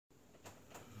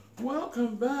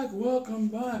Welcome back, welcome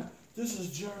back. This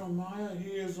is Jeremiah.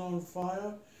 He is on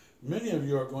fire. Many of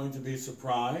you are going to be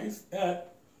surprised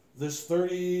at this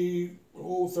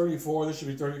 34. This should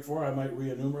be 34. I might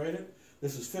re-enumerate it.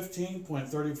 This is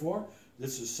 15.34.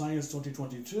 This is Science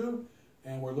 2022.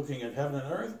 And we're looking at heaven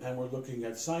and earth. And we're looking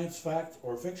at science, fact,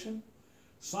 or fiction.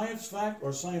 Science, fact,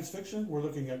 or science fiction. We're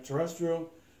looking at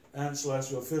terrestrial and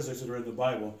celestial physics that are in the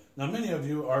Bible. Now, many of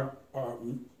you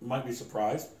might be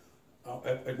surprised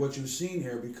at what you've seen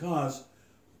here, because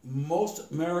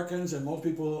most Americans and most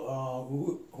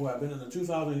people who have been in the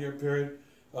 2,000-year period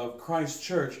of Christ's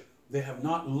church, they have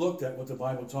not looked at what the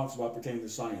Bible talks about pertaining to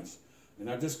science.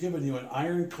 And I've just given you an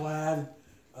ironclad,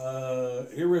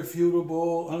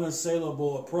 irrefutable,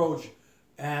 unassailable approach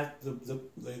at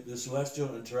the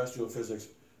celestial and terrestrial physics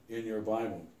in your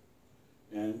Bible.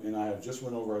 And I have just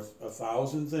went over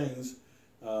 1,000 things.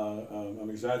 I'm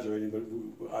exaggerating, but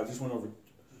I just went over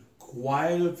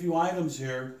quite a few items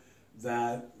here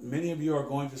that many of you are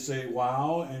going to say,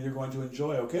 wow, and you're going to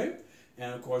enjoy, okay?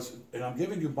 And of course, and I'm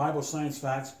giving you Bible science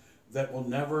facts that'll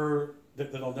never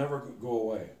go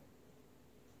away.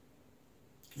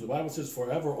 The Bible says,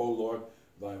 forever, O Lord,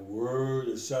 thy word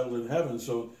is settled in heaven.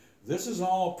 So this is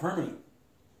all permanent.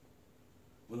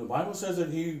 When the Bible says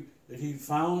that he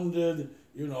founded,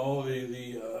 you know,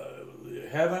 the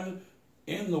heaven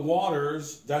in the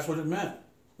waters, that's what it meant,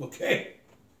 okay?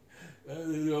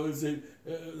 We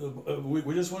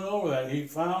just went over that. He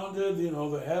founded, you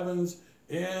know, the heavens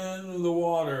in the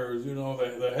waters. You know,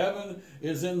 the heaven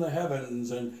is in the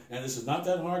heavens, and this is not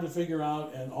that hard to figure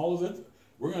out. And all of it,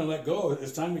 we're going to let go.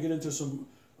 It's time to get into some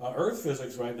earth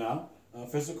physics right now,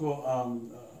 physical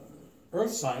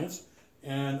earth science,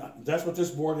 and that's what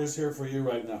this board is here for you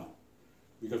right now,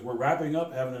 because we're wrapping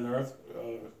up heaven and earth,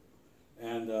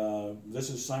 and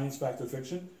this is Science, Fact, or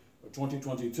Fiction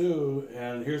 2022,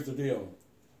 and here's the deal.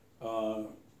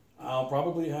 I'll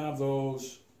probably have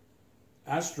those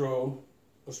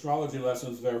astrology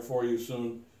lessons there for you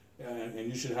soon, and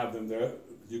you should have them there.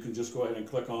 You can just go ahead and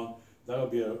click on. That'll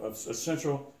be a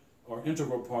central or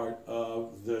integral part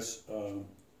of this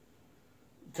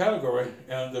category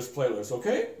and this playlist.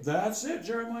 Okay, that's it.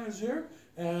 Jeremiah is here,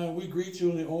 and we greet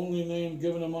you in the only name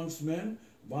given amongst men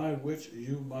by which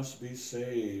you must be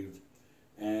saved.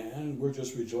 And we're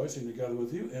just rejoicing together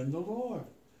with you in the Lord.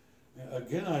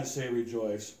 Again, I say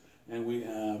rejoice. And we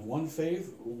have one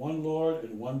faith, one Lord,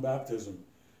 and one baptism.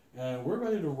 And we're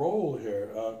ready to roll here.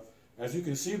 As you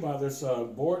can see by this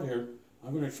board here,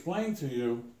 I'm going to explain to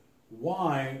you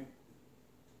why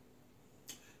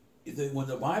when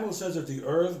the Bible says that the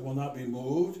earth will not be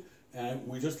moved, and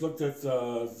we just looked at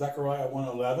Zechariah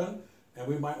 1:11, and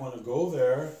we might want to go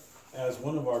there as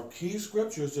one of our key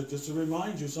scriptures, just to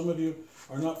remind you. Some of you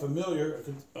are not familiar.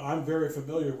 I'm very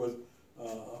familiar with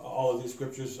all of these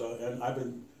scriptures, and I've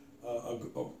been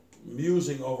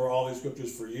musing over all these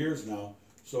scriptures for years now.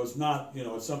 So it's not, you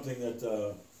know, it's something that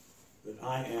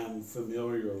I am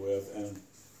familiar with, and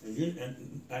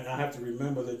I have to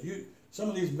remember that some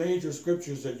of these major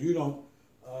scriptures that you don't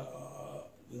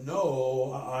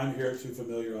know, I'm here to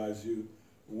familiarize you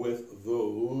with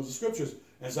those scriptures.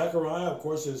 And Zechariah, of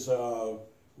course, is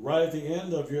right at the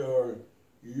end of your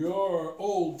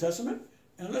Old Testament.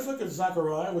 And let's look at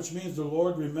Zechariah, which means the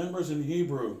Lord remembers in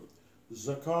Hebrew.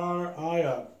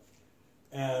 Zechariah.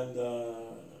 And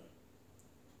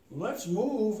let's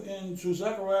move into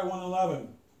Zechariah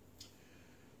 1:11.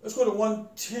 Let's go to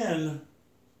 1:10.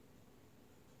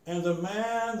 And the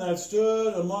man that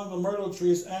stood among the myrtle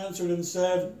trees answered and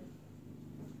said,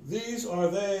 these are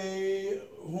they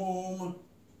whom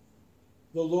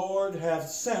the Lord hath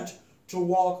sent to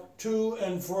walk to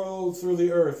and fro through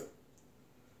the earth.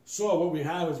 So what we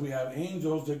have is we have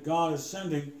angels that God is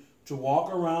sending to walk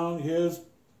around his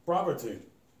property.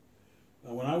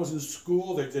 Now, when I was in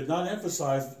school, they did not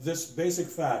emphasize this basic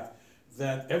fact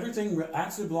that everything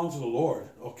actually belongs to the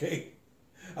Lord, okay?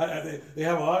 They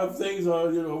have a lot of things,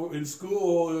 you know, in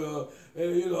school,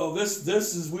 you know, this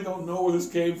is, we don't know where this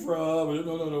came from.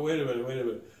 No, wait a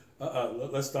minute.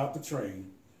 Let's stop the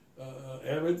train.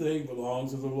 Everything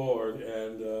belongs to the Lord,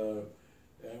 and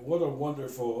what a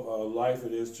wonderful life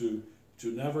it is to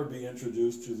never be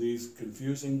introduced to these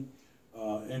confusing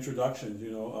introductions, you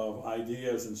know, of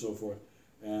ideas and so forth.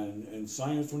 And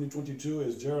Science 2022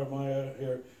 is Jeremiah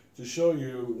here to show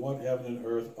you what heaven and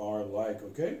earth are like,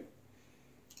 okay?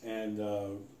 And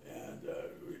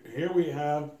here we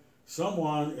have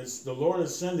someone, the Lord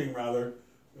is sending, rather,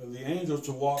 the angels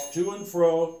to walk to and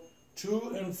fro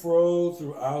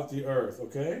throughout the earth,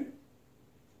 okay?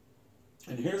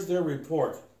 And here's their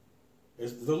report.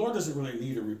 The Lord doesn't really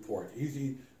need a report.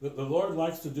 The Lord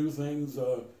likes to do things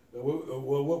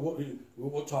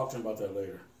We'll talk to him about that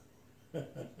later.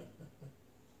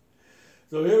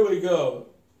 So here we go.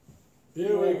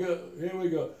 Here we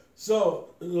go.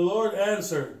 So the Lord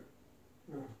answered,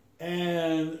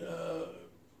 and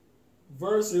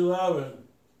verse 11.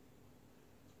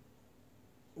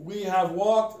 We have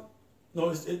walked. No,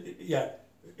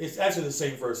 it's actually the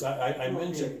same verse. I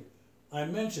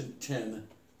mentioned 10,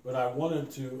 but I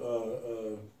wanted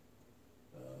to.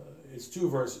 It's 2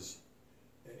 verses,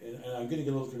 and I'm getting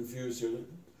a little confused here.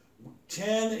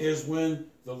 10 is when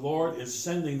the Lord is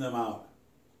sending them out.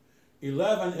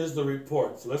 11 is the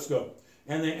report. So let's go.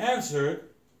 And they answered,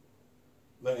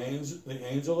 the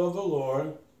angel of the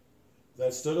Lord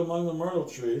that stood among the myrtle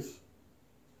trees,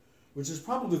 which is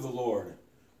probably the Lord,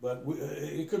 but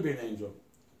it could be an angel,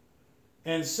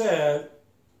 and said,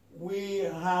 we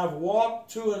have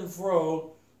walked to and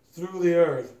fro through the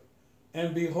earth,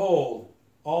 and behold,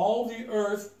 all the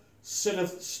earth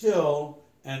sitteth still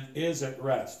and is at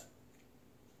rest.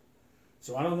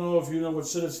 So I don't know if you know what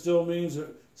sitteth still means.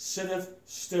 Sitteth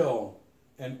still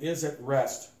and is at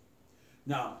rest.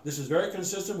 Now, this is very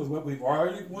consistent with what we've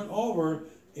already went over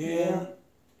in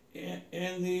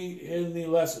the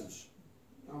lessons.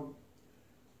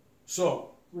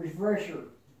 So refresher.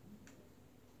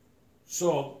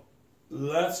 So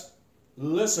let's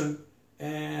listen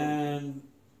and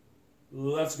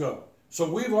let's go. So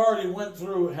we've already went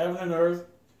through heaven and earth,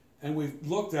 and we've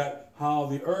looked at how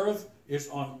the earth is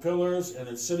on pillars and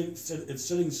it's sitting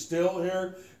still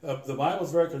here. The Bible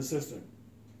is very consistent.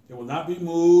 It will not be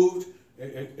moved.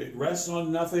 It rests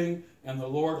on nothing, and the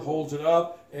Lord holds it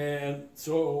up. And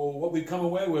so what we come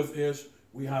away with is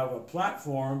we have a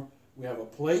platform, we have a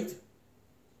plate,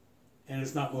 and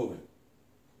it's not moving.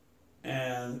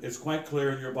 And it's quite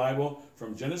clear in your Bible,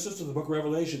 from Genesis to the book of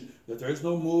Revelation, that there is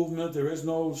no movement, there is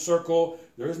no circle,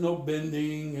 there is no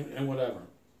bending, and whatever.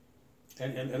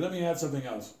 And let me add something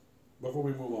else before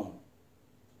we move on.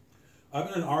 I've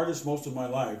been an artist most of my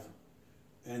life,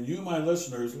 and you, my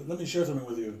listeners, let me share something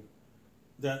with you,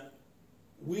 that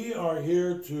we are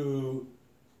here to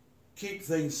keep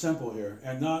things simple here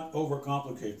and not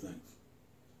overcomplicate things.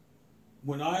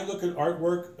 When I look at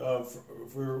artwork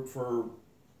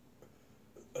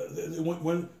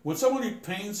when somebody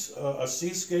paints a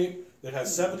seascape that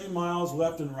has 70 miles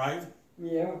left and right,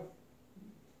 yeah,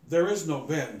 there is no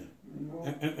bend. No.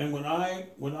 And when I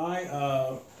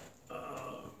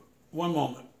one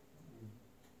moment.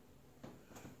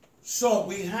 So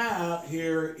we have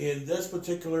here in this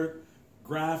particular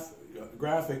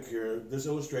graphic here, this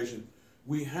illustration,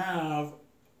 we have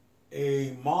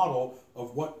a model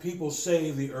of what people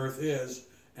say the earth is.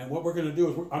 And what we're going to do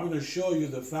is I'm going to show you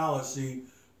the fallacy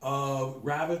of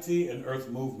gravity and earth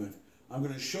movement. I'm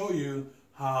going to show you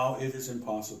how it is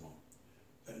impossible.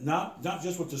 Not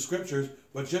just with the scriptures,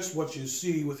 but just what you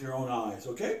see with your own eyes,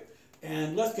 okay?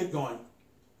 And let's get going.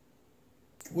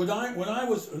 When I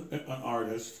was an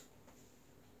artist,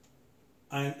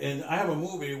 and I have a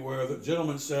movie where the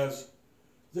gentleman says,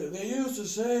 they used to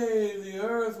say the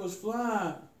earth was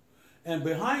flat, and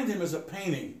behind him is a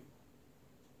painting.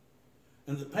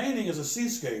 And the painting is a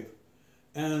seascape,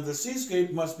 and the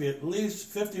seascape must be at least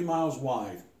 50 miles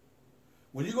wide.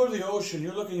 When you go to the ocean,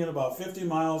 you're looking at about 50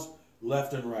 miles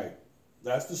left and right.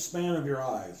 That's the span of your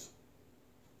eyes.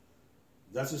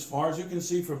 That's as far as you can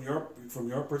see from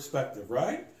your perspective,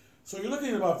 right? So you're looking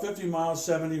at about 50 miles,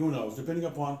 70, who knows, depending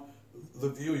upon the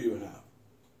view you have.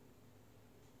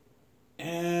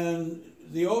 And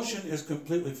the ocean is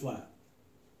completely flat.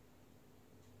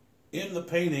 In the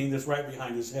painting that's right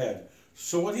behind his head.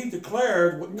 So what he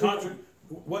declared,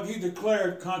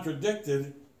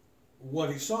 contradicted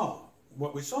what he saw,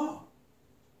 what we saw.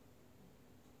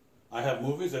 I have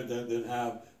movies that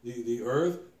have the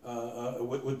earth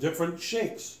with different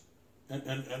shapes.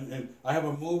 And I have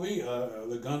a movie,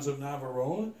 The Guns of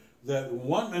Navarone, that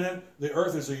 1 minute the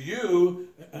earth is a U,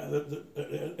 and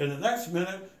the next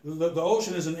minute the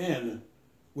ocean is an N,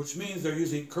 which means they're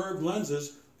using curved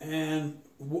lenses, and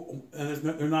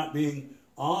they're not being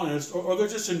honest, or they're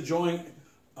just enjoying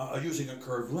using a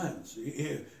curved lens.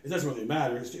 It doesn't really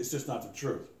matter. It's just not the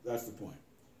truth. That's the point.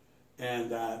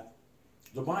 And that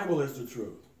the Bible is the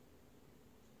truth.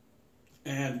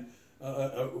 And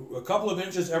a couple of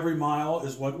inches every mile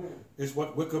is what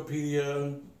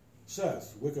Wikipedia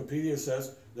says. Wikipedia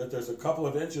says that there's a couple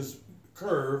of inches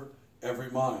curve every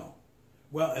mile.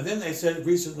 Well, and then they said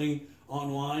recently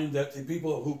online that the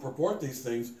people who purport these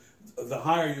things, the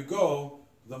higher you go,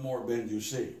 the more bend you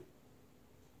see.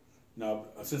 Now,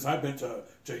 since I've been to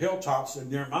hilltops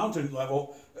and near mountain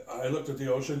level, I looked at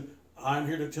the ocean, I'm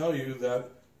here to tell you that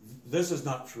this is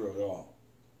not true at all.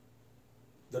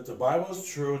 that the Bible is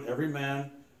true, and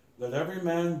let every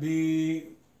man be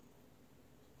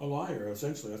a liar,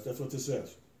 essentially. That's what this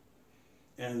is.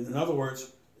 And in other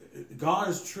words, God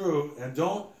is true, and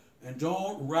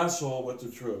don't wrestle with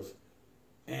the truth,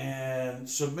 and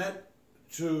submit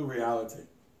to reality.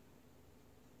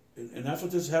 And that's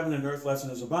what this heaven and earth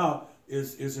lesson is about,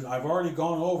 is that I've already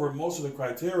gone over most of the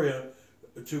criteria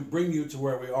to bring you to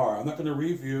where we are. I'm not going to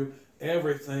review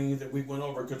everything that we went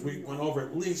over, because we went over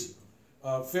at least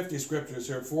 50 scriptures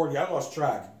here, 40. I lost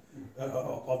track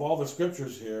of all the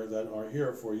scriptures here that are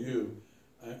here for you,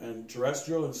 and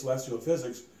terrestrial and celestial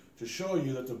physics, to show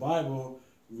you that the Bible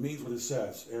means what it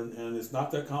says. And it's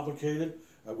not that complicated.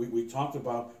 We talked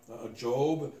about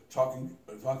Job, talking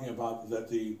about that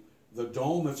the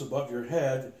dome that's above your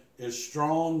head is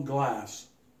strong glass.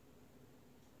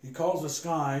 He calls the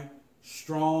sky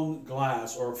strong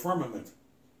glass, or a firmament.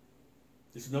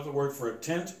 It's another word for a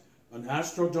tent, an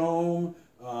astrodome,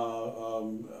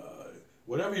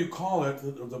 whatever you call it.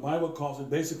 The Bible calls it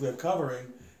basically a covering,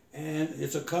 and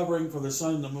it's a covering for the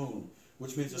sun and the moon,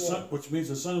 which means the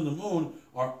sun and the moon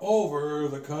are over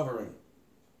the covering.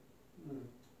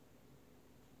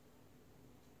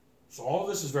 So all of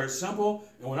this is very simple,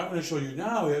 and what I'm going to show you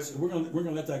now is we're going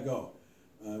to let that go.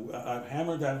 I've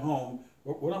hammered that home.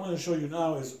 What I'm going to show you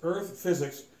now is earth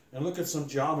physics, and look at some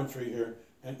geometry here,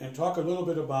 and talk a little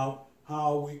bit about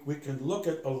how we can look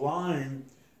at a line,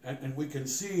 and we can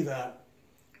see that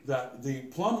the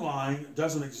plumb line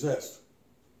doesn't exist.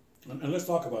 And let's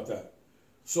talk about that.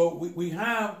 So we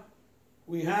have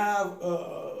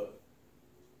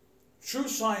true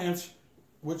science,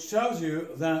 which tells you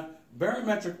that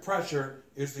barometric pressure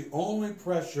is the only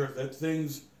pressure that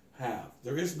things have.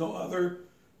 There is no other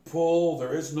pull,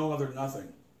 there is no other nothing.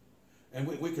 And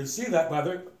we can see that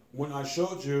when I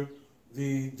showed you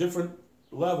the different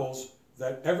levels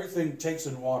that everything takes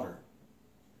in water.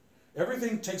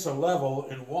 Everything takes a level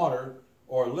in water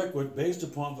or liquid based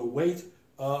upon the weight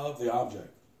of the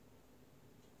object.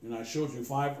 And I showed you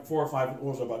 4 or 5, what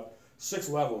was it, about 6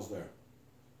 levels there.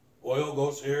 Oil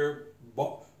goes here,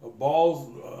 balls,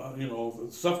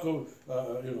 stuff goes,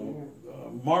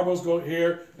 marbles go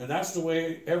here, and that's the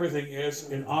way everything is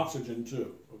in oxygen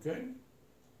too. Okay,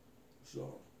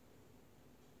 so,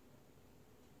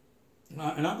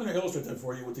 and I'm going to illustrate that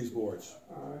for you with these boards.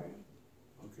 All right.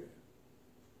 Okay.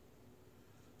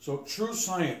 So true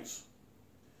science,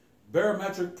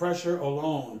 barometric pressure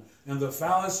alone, and the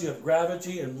fallacy of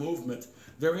gravity and movement.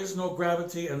 There is no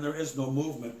gravity and there is no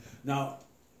movement. Now,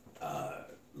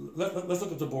 let's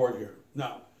look at the board here.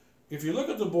 Now, if you look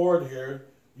at the board here,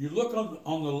 you look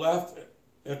on the left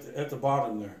at the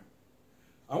bottom there.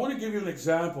 I want to give you an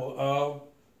example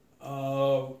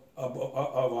of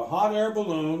a hot air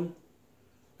balloon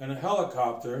and a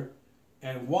helicopter,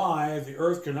 and why the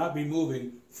Earth cannot be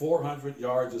moving 400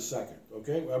 yards a second.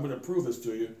 Okay, I'm going to prove this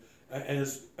to you, and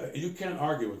you can't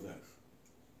argue with that.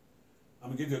 I'm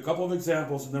going to give you a couple of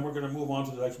examples, and then we're going to move on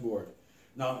to the next board.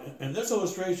 Now, in this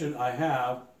illustration, I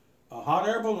have a hot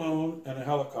air balloon and a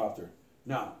helicopter.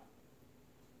 Now,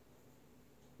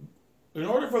 in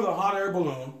order for the hot air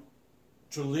balloon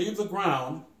to leave the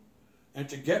ground and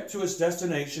to get to its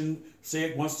destination, say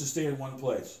it wants to stay in one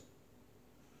place.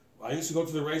 I used to go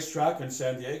to the racetrack in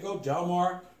San Diego, Del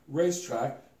Mar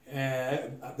racetrack,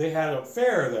 and they had a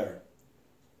fair there.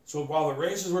 So while the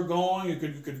races were going, you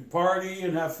could party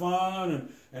and have fun,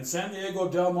 and San Diego,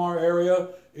 Del Mar area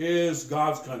is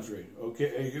God's country.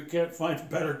 Okay, you can't find a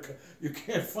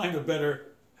better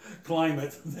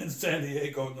climate than San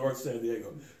Diego, North San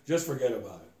Diego. Just forget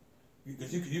about it,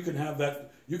 because you can have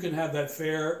that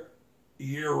fair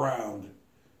year round.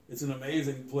 It's an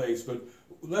amazing place. But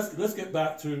let's get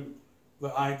back to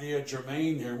the idea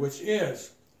germane here, which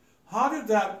is how did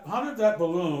that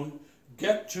balloon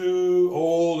get to,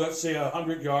 let's say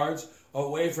 100 yards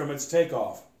away from its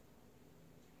takeoff?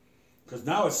 Because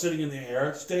now it's sitting in the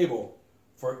air, stable,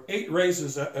 for 8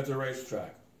 races at the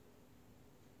racetrack.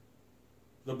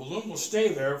 The balloon will stay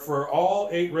there for all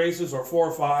 8 races, or 4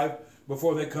 or 5,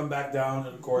 before they come back down,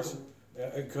 and of course,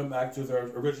 come back to their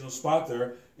original spot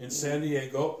there in San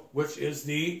Diego, which is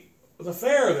the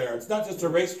fair there. It's not just a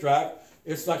racetrack.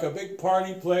 It's like a big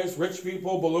party place, rich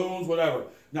people, balloons, whatever.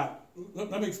 Now,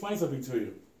 let me explain something to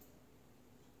you.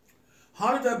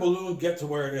 How did that balloon get to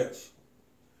where it is?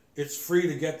 It's free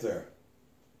to get there.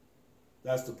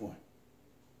 That's the point.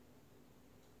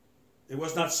 It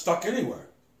was not stuck anywhere.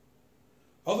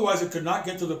 Otherwise, it could not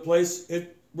get to the place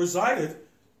it resided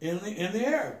in the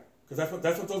air. Because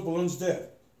that's what those balloons did.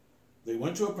 They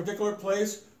went to a particular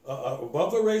place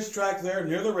above the racetrack there,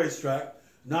 near the racetrack.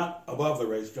 Not above the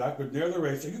racetrack, but near the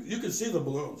racetrack. You can see the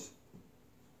balloons.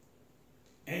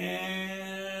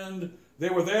 And they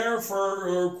were there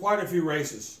for quite a few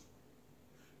races.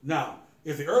 Now,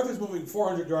 if the Earth is moving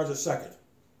 400 yards a second,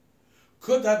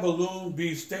 could that balloon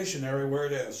be stationary where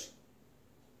it is?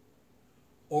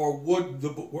 Or would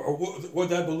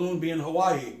that balloon be in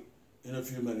Hawaii in a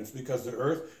few minutes? Because the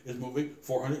Earth is moving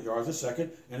 400 yards a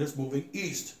second and it's moving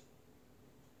east.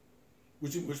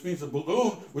 Which means the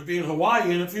balloon would be in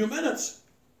Hawaii in a few minutes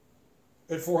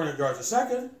at 400 yards a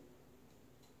second.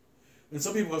 And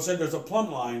some people have said there's a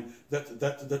plumb line that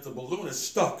the balloon is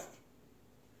stuck.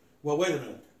 Well, wait a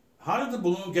minute. How did the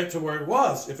balloon get to where it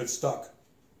was if it's stuck?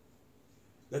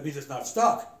 That means it's not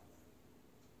stuck.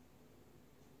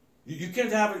 You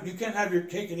can't have it. You can't have your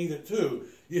cake and eat it too.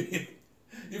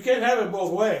 You can't have it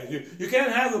both ways. You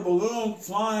can't have the balloon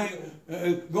flying,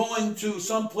 going to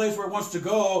some place where it wants to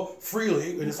go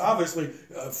freely, and it's obviously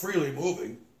freely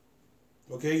moving.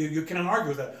 Okay, you can't argue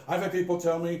with that. I've had people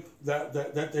tell me that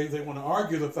they want to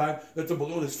argue the fact that the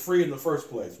balloon is free in the first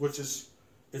place, which is,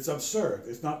 it's absurd.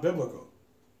 It's not biblical.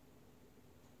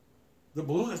 The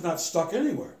balloon is not stuck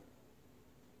anywhere.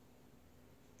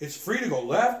 It's free to go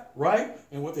left, right,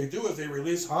 and what they do is they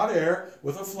release hot air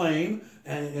with a flame,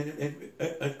 and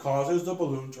it causes the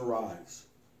balloon to rise.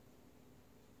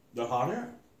 The hot air.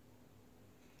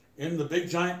 In the big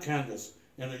giant canvas,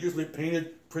 and they're usually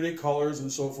painted pretty colors and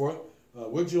so forth.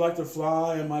 Would you like to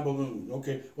fly in my balloon?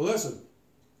 Okay, well listen,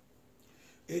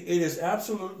 it is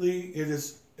absolutely, it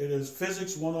is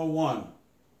physics 101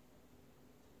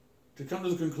 to come to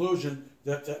the conclusion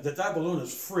that balloon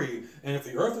is free, and if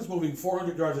the Earth is moving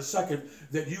 400 yards a second,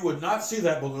 that you would not see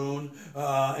that balloon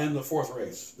in the fourth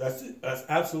race. That's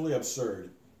absolutely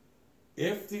absurd.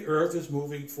 If the Earth is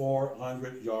moving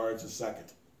 400 yards a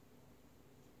second.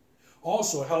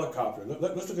 Also, a helicopter.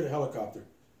 Let's look at a helicopter.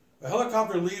 A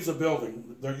helicopter leaves a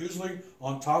building. They're usually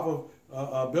on top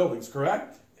of buildings,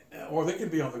 correct? Or they can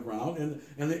be on the ground,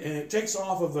 and it takes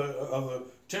off of a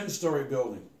 10-story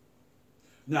building.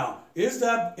 Now, is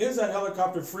that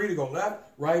helicopter free to go left,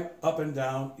 right, up and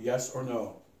down, yes or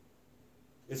no?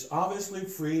 It's obviously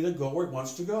free to go where it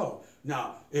wants to go.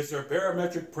 Now, is there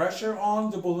barometric pressure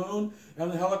on the balloon and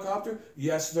the helicopter?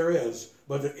 Yes, there is.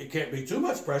 But it can't be too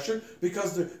much pressure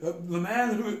because the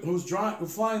man who's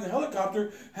flying the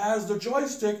helicopter has the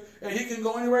joystick and he can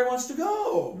go anywhere he wants to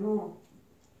go. No.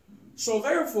 So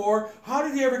therefore, how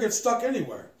did he ever get stuck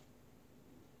anywhere?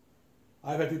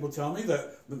 I've had people tell me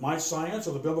that my science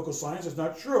or the biblical science is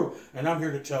not true. And I'm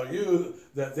here to tell you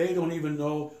that they don't even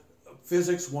know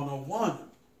physics 101.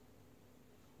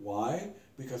 Why?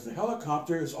 Because the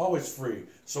helicopter is always free.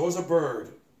 So is a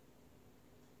bird.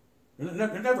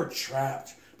 They're never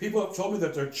trapped. People have told me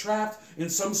that they're trapped in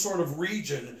some sort of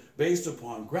region based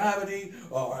upon gravity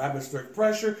or atmospheric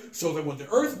pressure, so that when the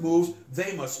Earth moves,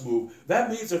 they must move.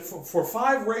 That means that for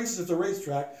 5 races at the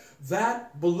racetrack,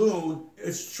 that balloon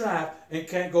is trapped and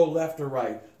can't go left or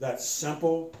right. That's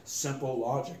simple, simple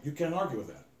logic. You can't argue with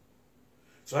that.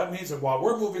 So that means that while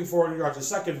we're moving 400 yards a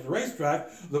second at the racetrack,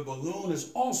 the balloon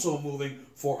is also moving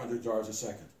 400 yards a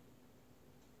second.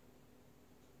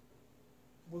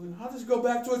 Well, then how does it go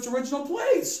back to its original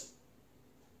place?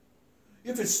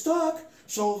 If it's stuck,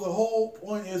 so the whole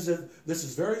point is that this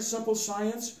is very simple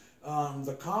science.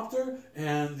 The copter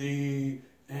and the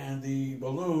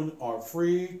balloon are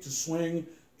free to swing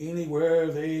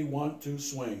anywhere they want to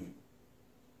swing.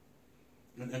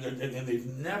 And they've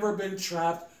never been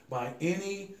trapped by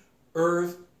any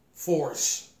earth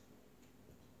force.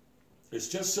 It's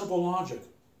just simple logic.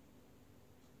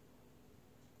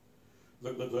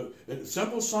 The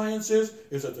simple science is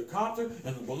that the copter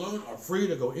and the balloon are free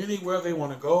to go anywhere they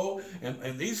want to go,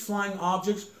 and these flying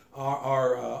objects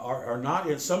are not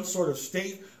in some sort of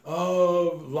state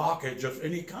of blockage of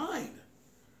any kind.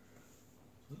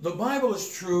 The Bible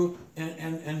is true,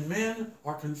 and men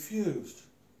are confused.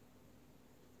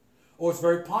 Oh, it's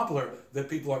very popular that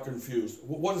people are confused.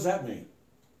 What does that mean?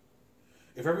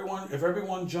 If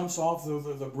everyone jumps off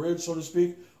the bridge, so to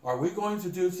speak, are we going to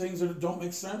do things that don't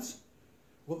make sense?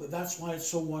 Well, that's why it's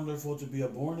so wonderful to be a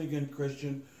born-again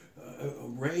Christian,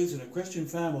 raised in a Christian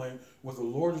family, where the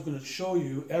Lord is going to show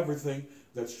you everything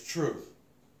that's truth.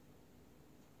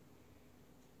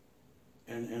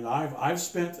 And I've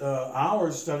spent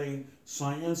hours studying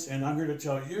science, and I'm here to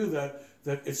tell you that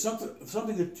it's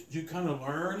something that you kind of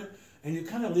learn, and you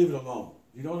kind of leave it alone.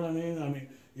 You know what I mean? I mean,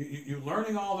 you're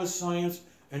learning all this science,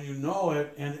 and you know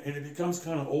it, and it becomes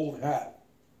kind of old hat.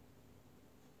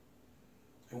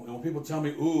 And when people tell me,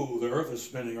 "Ooh, the Earth is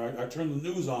spinning," right? I turn the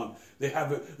news on. They have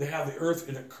the Earth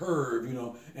in a curve, you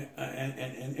know,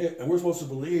 and we're supposed to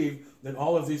believe that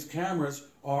all of these cameras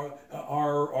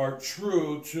are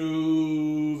true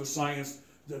to the science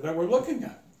that we're looking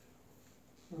at.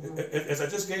 As I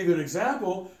just gave you an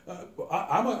example,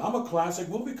 I'm a classic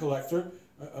movie collector.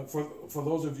 For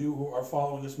those of you who are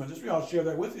following this ministry, I'll share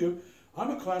that with you.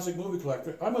 I'm a classic movie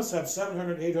collector. I must have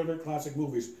 700, 800 classic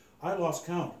movies. I lost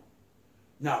count.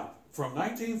 Now, from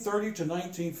 1930 to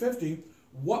 1950,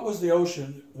 what was the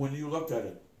ocean when you looked at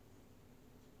it?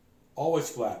 Always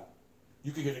flat.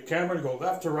 You could get a camera to go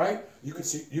left to right. You could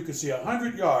see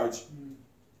 100 yards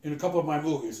in a couple of my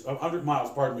movies, 100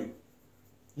 miles, pardon me.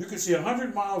 You could see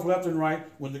 100 miles left and right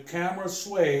when the camera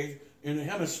swayed in the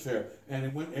hemisphere, and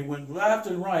it went left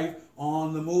and right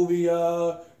on the movie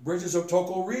Bridges of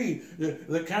Toko-Ri.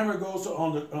 The camera goes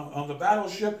on the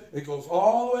battleship. It goes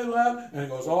all the way left and it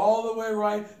goes all the way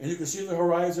right, and you can see the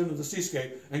horizon of the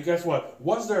seascape. And guess what?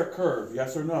 Was there a curve?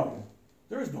 Yes or no?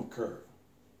 There is no curve,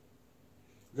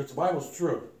 because the Bible's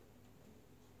true.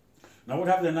 Now, what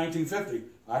happened in 1950?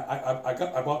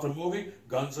 I bought the movie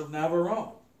Guns of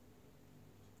Navarone.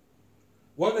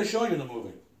 What did they show you in the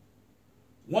movie?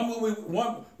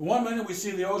 One minute we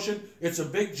see the ocean, it's a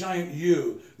big giant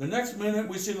U. The next minute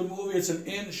we see the movie, it's an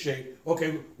N shape.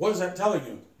 Okay, what is that telling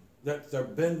you? That they're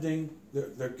bending,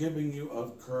 they're giving you a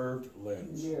curved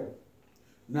lens. Yeah.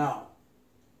 Now,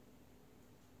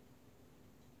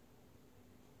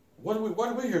 what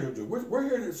are we here to do? We're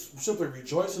here to simply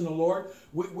rejoice in the Lord.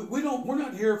 We're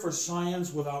not here for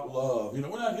science without love. You know,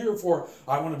 we're not here for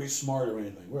I want to be smart or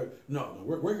anything.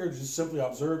 We're here to just simply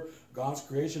observe God's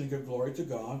creation and give glory to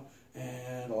God.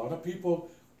 And a lot of people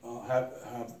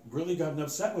have really gotten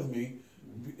upset with me,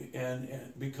 and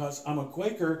because I'm a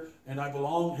Quaker and I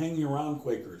belong hanging around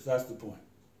Quakers. That's the point.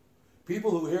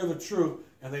 People who hear the truth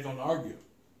and they don't argue.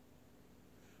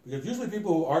 Because usually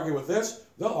people who argue with this,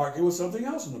 they'll argue with something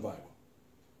else in the Bible.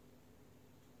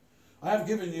 I have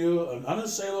given you an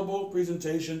unassailable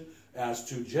presentation as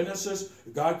to Genesis.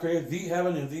 God created the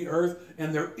heaven and the earth,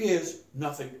 and there is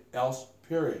nothing else,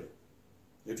 period.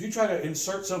 If you try to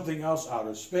insert something else,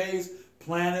 outer space,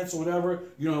 planets, whatever,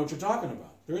 you don't know what you're talking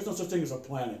about. There is no such thing as a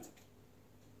planet.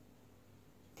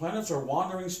 Planets are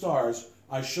wandering stars.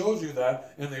 I showed you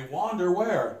that, and they wander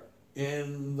where?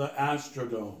 In the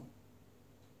Astrodome.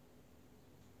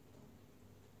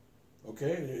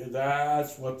 Okay,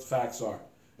 that's what facts are.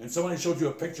 And somebody showed you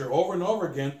a picture over and over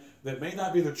again that may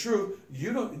not be the truth.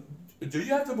 Do you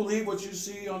have to believe what you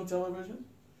see on television?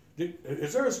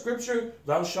 Is there a scripture,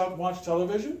 thou shalt watch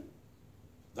television?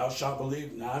 Thou shalt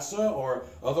believe NASA or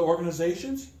other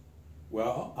organizations?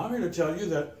 Well, I'm here to tell you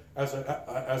that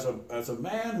as a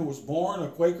man who was born a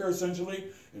Quaker essentially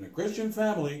in a Christian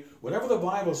family, whatever the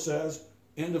Bible says,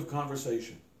 end of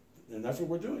conversation. And that's what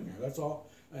we're doing here. That's all.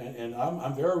 And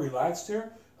I'm very relaxed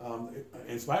here,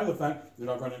 in spite of the fact that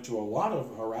I've run into a lot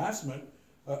of harassment,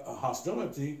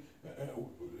 hostility.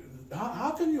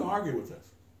 How can you argue with this?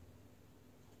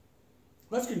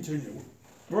 Let's continue.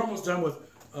 We're almost done with,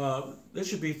 this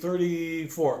should be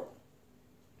 34.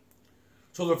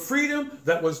 So the freedom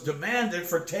that was demanded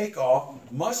for takeoff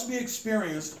must be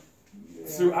experienced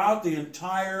throughout the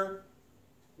entire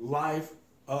life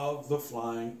of the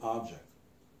flying object.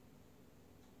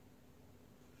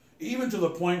 Even to the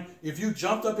point, if you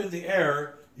jumped up in the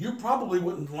air, you probably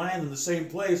wouldn't land in the same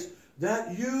place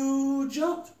that you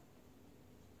jumped.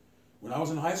 When I was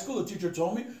in high school, the teacher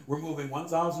told me we're moving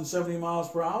 1,070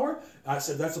 miles per hour. I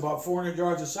said that's about 400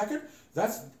 yards a second.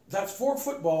 That's 4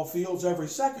 football fields every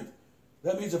second.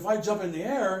 That means if I jump in the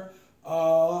air,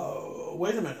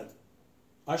 wait a minute,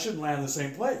 I shouldn't land in the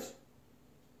same place.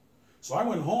 So I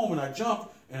went home and I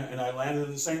jumped and I landed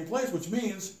in the same place, which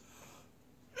means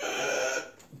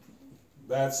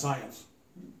bad science.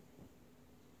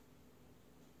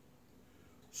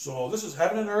 So this is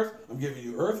heaven and earth. I'm giving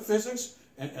you earth physics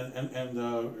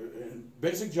and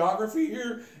basic geography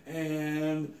here.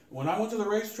 And when I went to the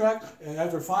racetrack, and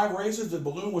after 5 races, the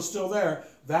balloon was still there.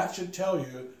 That should tell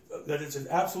you that it's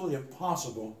absolutely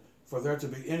impossible for there to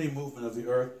be any movement of the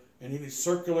earth in any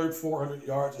circular 400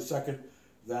 yards a second.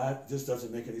 That just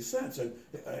doesn't make any sense. And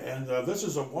this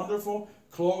is a wonderful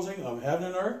closing of heaven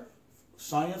and earth.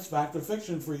 Science, fact, or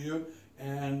fiction for you,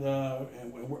 and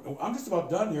I'm just about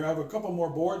done here. I have a couple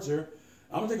more boards here.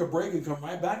 I'm gonna take a break and come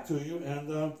right back to you,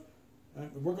 and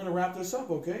we're gonna wrap this up,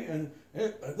 okay? And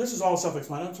this is all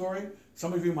self-explanatory.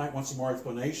 Some of you might want some more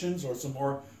explanations or some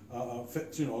more,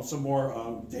 some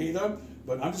more data,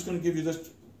 but I'm just gonna give you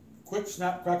this quick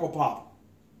snap, crackle, pop.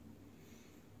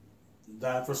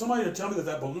 That for somebody to tell me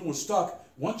that balloon was stuck.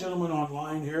 One gentleman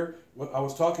online here, I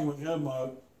was talking with him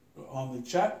on the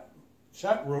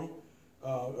chat room,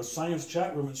 a science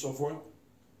chat room and so forth.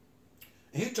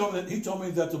 And he told me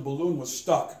that the balloon was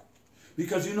stuck.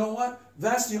 Because you know what?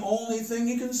 That's the only thing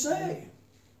he can say.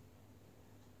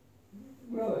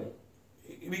 Really?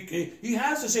 he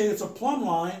has to say it's a plumb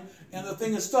line and the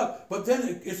thing is stuck. But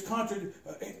then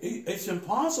it's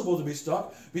impossible to be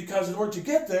stuck because in order to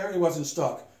get there, it wasn't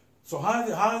stuck. So how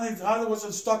was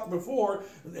it stuck before?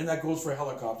 And that goes for a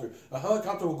helicopter. A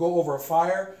helicopter will go over a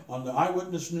fire on the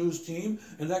Eyewitness News team,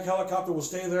 and that helicopter will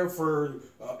stay there for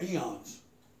eons.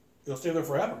 It'll stay there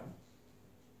forever.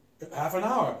 Half an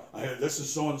hour. This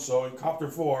is so-and-so in Copter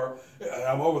 4.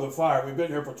 I'm over the fire. We've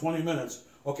been here for 20 minutes.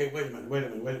 Okay, wait a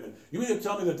minute. You mean to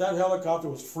tell me that helicopter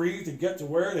was free to get to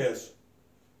where it is?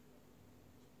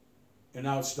 And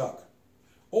now it's stuck.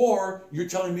 Or you're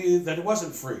telling me that it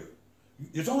wasn't free.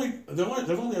 There's only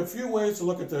a few ways to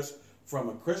look at this from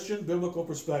a Christian biblical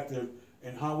perspective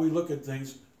and how we look at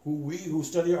things, who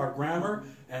study our grammar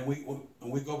and we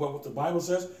go by what the Bible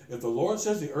says. If the Lord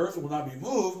says the earth will not be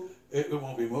moved, it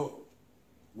won't be moved.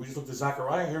 We just looked at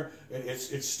Zechariah here.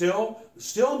 It's still.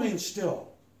 Still means still.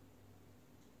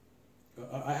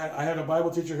 I had a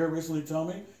Bible teacher here recently tell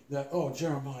me that, oh,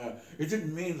 Jeremiah, it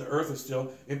didn't mean the earth is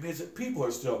still. It means that people are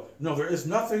still. No, there is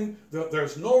nothing.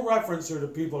 There's no reference here to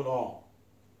people at all.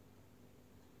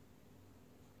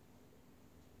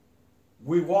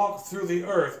 We walk through the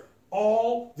earth.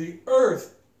 All the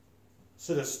earth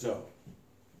sitteth still.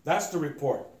 That's the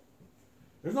report.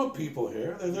 There's no people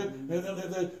here.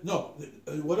 No,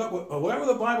 whatever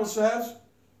the Bible says,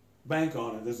 bank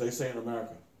on it, as they say in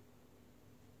America.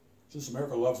 Since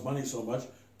America loves money so much,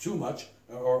 too much,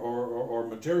 or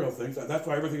material things, that's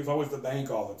why everything is always the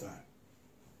bank all the time.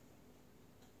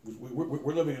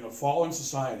 We're living in a fallen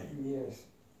society. Yes.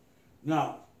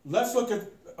 Now, let's look at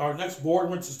our next board.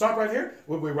 We'll stop right here.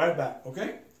 We'll be right back,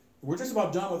 okay? We're just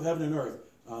about done with heaven and earth.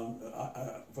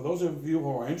 For those of you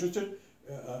who are interested,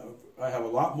 I have a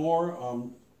lot more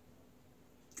on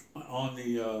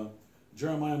the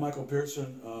Jeremiah Michael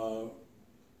Pearson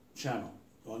channel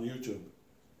on YouTube.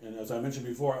 And as I mentioned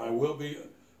before, I will be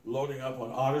loading up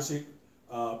on Odyssey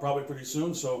probably pretty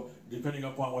soon. So depending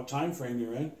upon what time frame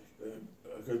you're in,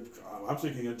 I'm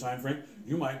thinking a time frame,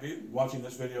 you might be watching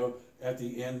this video at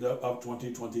the end of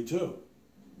 2022.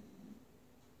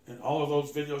 And all of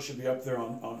those videos should be up there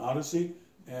on Odyssey.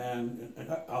 And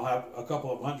I'll have a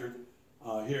couple of hundred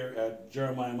here at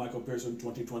Jeremiah Michael Pearson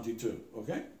 2022,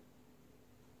 okay?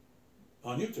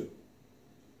 On YouTube.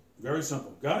 Very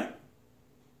simple. Got it?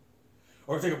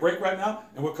 Or take a break right now,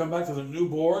 and we'll come back to the new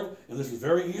board. And this is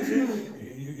very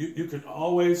easy. You can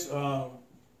always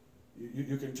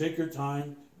you can take your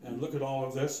time and look at all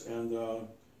of this and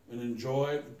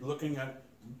enjoy looking at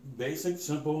basic,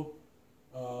 simple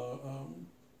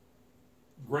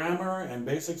grammar and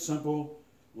basic, simple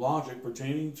logic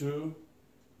pertaining to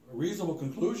reasonable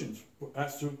conclusions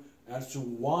as to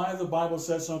why the Bible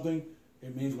says something.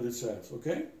 It means what it says.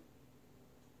 Okay.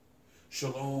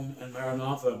 Shalom and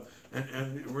Maranatha,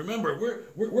 and remember,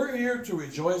 we're here to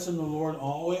rejoice in the Lord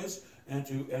always, and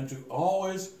to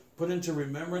always put into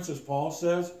remembrance, as Paul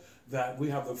says, that we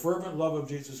have the fervent love of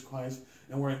Jesus Christ,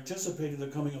 and we're anticipating the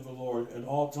coming of the Lord at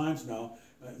all times now.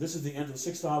 This is the end of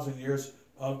 6,000 years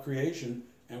of creation,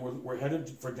 and we're headed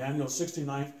for Daniel's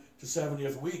 69th to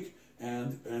 70th week,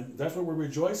 and that's what we're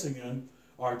rejoicing in,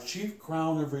 our chief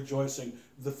crown of rejoicing.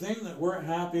 The thing that we're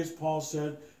happy, as Paul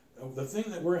said, the thing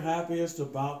that we're happiest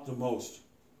about the most,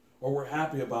 or we're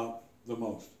happy about the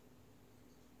most.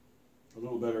 A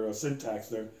little better syntax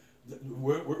there.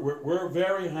 We're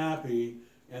very happy,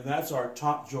 and that's our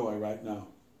top joy right now.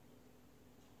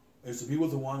 Is to be with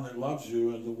the one that loves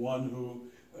you and the one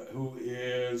who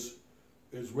is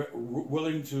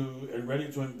willing to and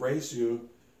ready to embrace you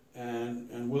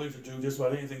and willing to do just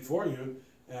about anything for you.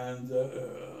 And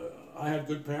I had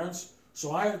good parents,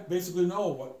 so I basically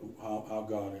know how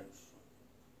God is.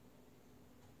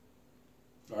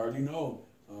 I already know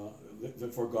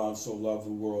that for God so loved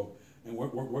the world. And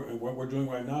what we're doing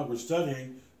right now, we're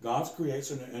studying God's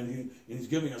creation, and He's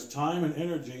giving us time and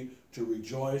energy to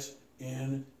rejoice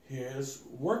in His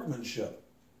workmanship.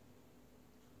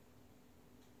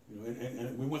 You know,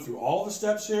 and we went through all the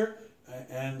steps here,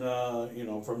 and you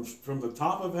know, from the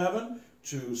top of heaven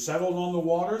to settled on the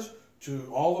waters,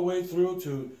 to all the way through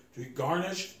to He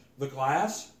garnished the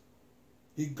glass,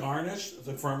 He garnished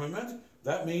the firmament.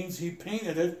 That means He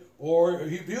painted it or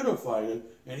He beautified it,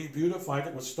 and He beautified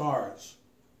it with stars.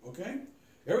 Okay?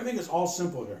 Everything is all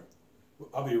simple here.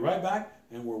 I'll be right back,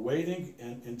 and we're waiting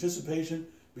in anticipation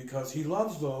because He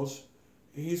loves those.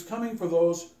 He's coming for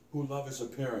those who love His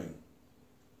appearing.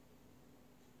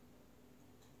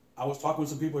 I was talking with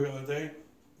some people the other day.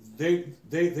 They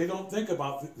don't think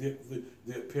about the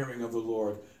appearing of the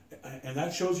Lord. And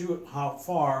that shows you how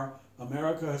far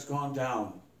America has gone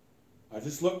down. I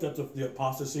just looked at the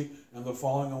apostasy and the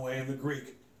falling away in the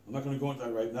Greek. I'm not going to go into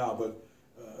that right now, but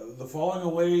the falling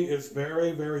away is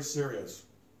very, very serious.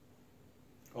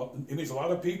 It means a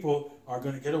lot of people are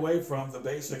going to get away from the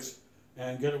basics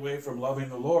and get away from loving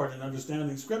the Lord and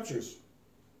understanding scriptures.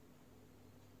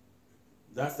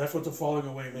 That's what the falling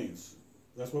away means.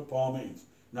 That's what Paul means.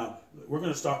 Now, we're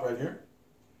going to stop right here.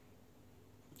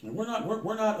 And we're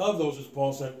not of those, as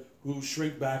Paul said, who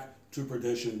shrink back to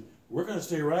perdition. We're going to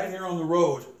stay right here on the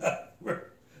road. We're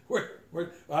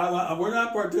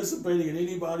not participating in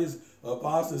anybody's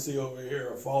apostasy over here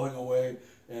or falling away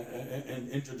and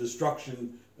into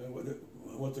destruction,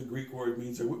 what the Greek word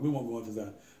means there. We won't go into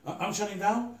that. I'm shutting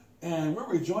down, and we're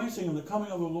rejoicing in the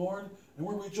coming of the Lord, and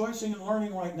we're rejoicing and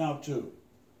learning right now too.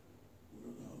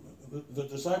 The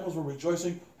disciples were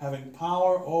rejoicing, having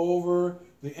power over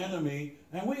the enemy,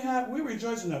 and we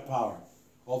rejoice in that power,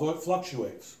 although it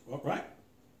fluctuates, right?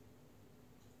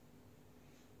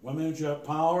 One minute you have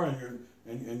power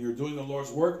and you're doing the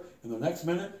Lord's work, and the next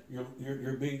minute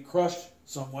you're being crushed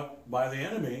somewhat by the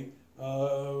enemy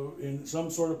in some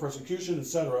sort of persecution,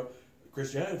 etc.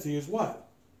 Christianity is what?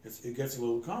 It gets a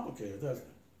little complicated, doesn't it?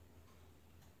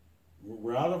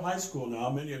 We're out of high school now,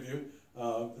 many of you.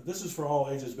 This is for all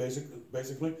ages,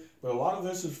 basically, but a lot of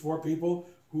this is for people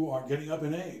who are getting up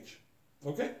in age.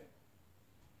 Okay?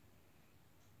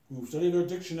 Who studied their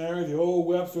dictionary, the old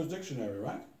Webster's dictionary,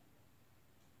 right?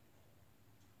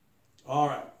 All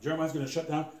right, Jeremiah's going to shut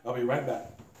down. I'll be right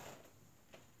back.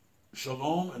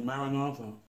 Shalom and Maranatha.